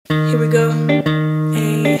Here we go.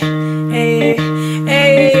 Hey, hey,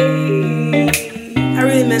 hey. I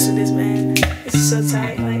really mess with this, man. It's so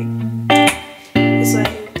tight. Like, it's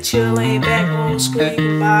like chill, laid back, old school. You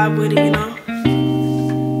can vibe with it, you know.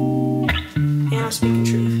 And I'm speaking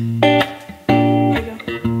truth. Here we go.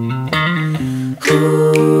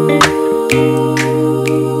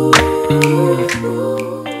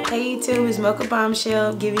 Hey YouTube, it's Mocha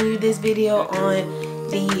Bombshell giving you this video on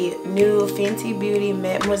the new Fenty Beauty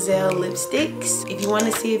Mattemoiselle lipsticks. If you want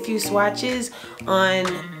to see a few swatches on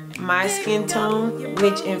my skin tone,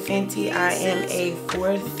 which in Fenty I am a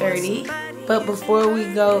 430. But before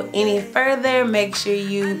we go any further, make sure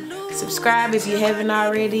you subscribe if you haven't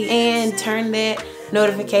already and turn that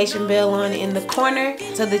notification bell on in the corner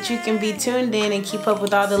so that you can be tuned in and keep up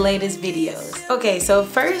with all the latest videos. Okay, so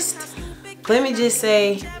first, let me just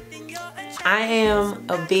say I am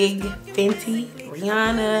a big Fenty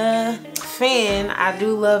Rihanna fan. I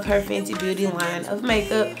do love her Fenty Beauty line of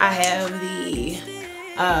makeup. I have the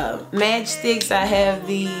matchsticks, I have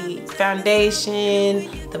the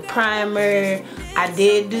foundation, the primer. I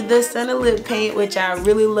did do the Sunny Lip Paint, which I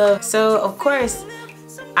really love. So of course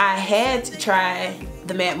I had to try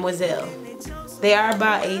the Mattemoiselle. They are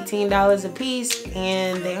about $18 a piece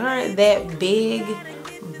and they aren't that big,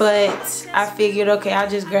 but I figured, okay, I'll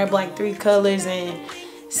just grab like 3 colors and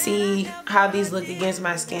see how these look against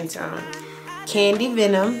my skin tone. Candy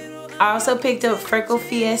Venom. I also picked up Freckle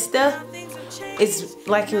Fiesta. It's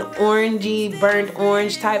like an orangey, burnt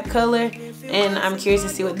orange type color, and I'm curious to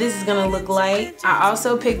see what this is gonna look like. I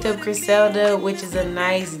also picked up Griselda, which is a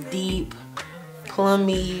nice deep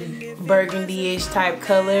plummy burgundy-ish type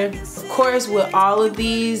color. Of course, with all of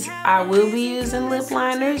these I will be using lip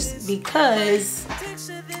liners because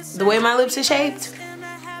the way my lips are shaped,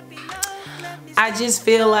 I just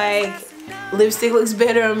feel like lipstick looks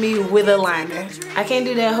better on me with a liner. I can't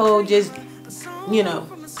do that whole just, you know,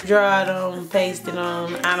 draw it on, paste it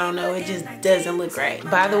on. I don't know, it just doesn't look right.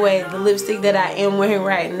 By the way, the lipstick that I am wearing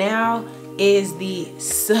right now is the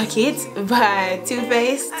Suck It by Too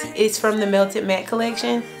Faced. It's from the Melted Matte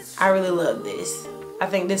collection. I really love this. I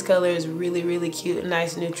think this color is really, really cute,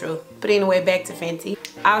 nice neutral. But anyway, back to Fenty.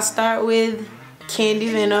 I'll start with Candy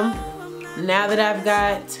Venom. Now that I've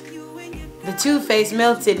got the Too Faced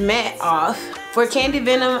Melted Matte off, for Candy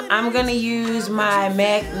Venom, I'm gonna use my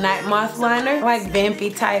MAC Night Moth liner, like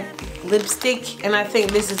vampy type lipstick, and I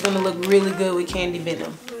think this is gonna look really good with Candy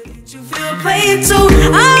Venom. You feel played too.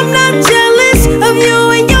 I'm not jealous of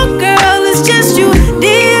you and your girl, it's just you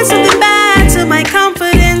did something bad to my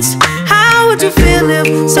confidence. How would you feel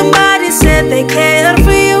if somebody said they cared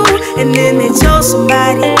for you and then they chose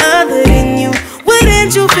somebody other than you?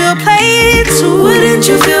 Wouldn't you feel played too? Wouldn't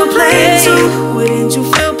you feel played too? Wouldn't you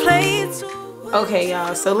feel played too? Okay,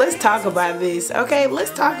 y'all, so let's talk about this. Okay, let's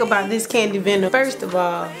talk about this Candy Venom. First of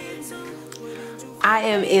all, I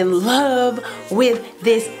am in love with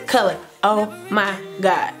this color. Oh my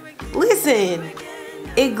God. Listen,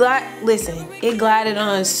 it glided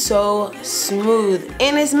on so smooth.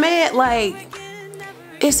 And it's matte, like,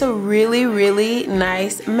 it's a really, really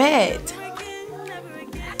nice matte.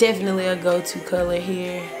 Definitely a go-to color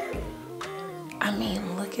here. I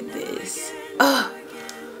mean, look at this.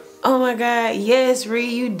 Oh my God, yes, Ree,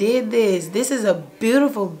 you did this. This is a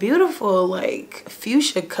beautiful, beautiful, like,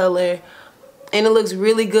 fuchsia color. And it looks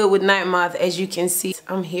really good with Night Moth, as you can see.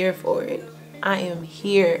 I'm here for it. I am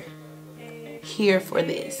here for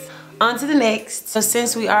this. On to the next. So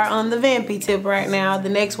since we are on the vampy tip right now, the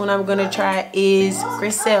next one I'm gonna try is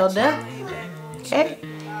Griselda. Okay.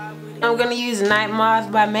 I'm gonna use Night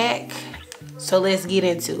Moth by MAC. So let's get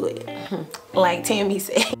into it. Like Tammy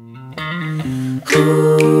said.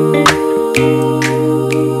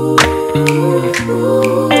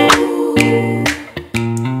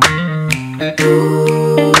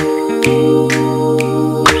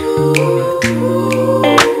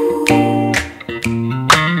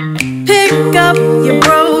 Pick up your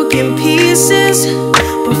broken pieces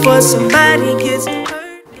before somebody gets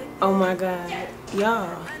hurt. Oh my God,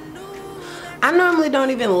 y'all. I normally don't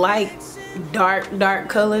even like dark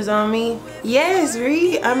colors on me. Yes,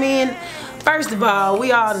 Ree. I mean, first of all,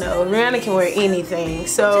 we all know Rihanna can wear anything.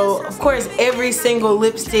 So, of course, every single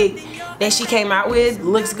lipstick that she came out with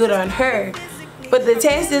looks good on her. But the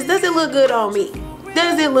test is, does it look good on me?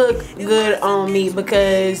 Does it look good on me?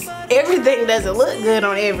 Because everything doesn't look good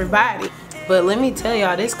on everybody. But let me tell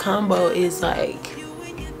y'all, this combo is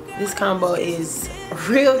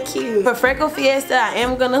real cute. For Freckle Fiesta, I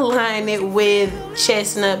am gonna line it with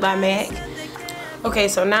Chestnut by MAC. Okay,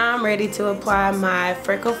 so now I'm ready to apply my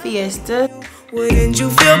Freckle Fiesta. Wouldn't you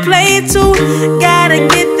feel played too? Gotta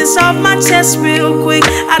get this off my chest real quick.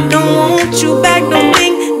 I don't want you back, don't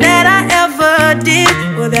think that I ever did.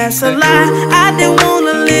 Well, that's a lie. I did want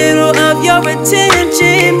a little of your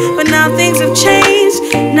attention, but now things have changed.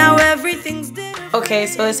 Now everything's different. Okay,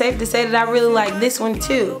 so it's safe to say that I really like this one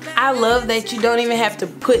too. I love that you don't even have to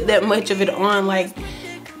put that much of it on, like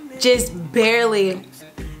just barely.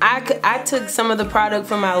 I took some of the product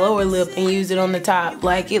from my lower lip and used it on the top.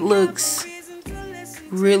 Like, it looks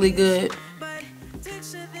really good.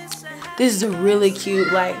 This is a really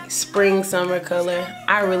cute, like, spring summer color.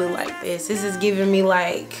 I really like this. This is giving me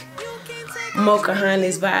like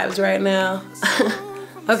Pocahontas vibes right now.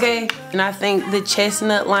 Okay, and I think the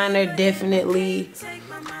chestnut liner definitely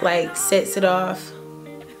like sets it off.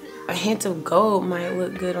 A hint of gold might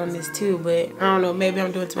look good on this too, but I don't know, maybe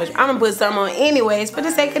I'm doing too much. I'm gonna put some on anyways for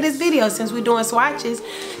the sake of this video. Since we're doing swatches,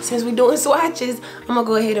 I'm gonna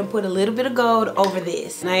go ahead and put a little bit of gold over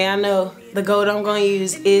this. Now y'all know the gold I'm gonna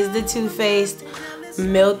use is the Too Faced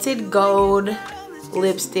Melted Gold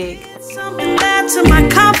lipstick. Something bad to my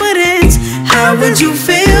confidence. How would you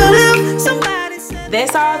feel if somebody said?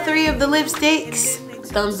 That's all 3 of the lipsticks.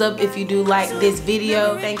 Thumbs up if you do like this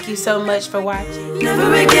video. Thank you so much for watching.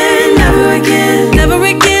 Never again, never again, never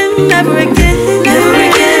again, never again, never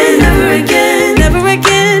again, never again, never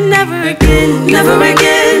again, never again, never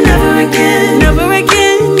again.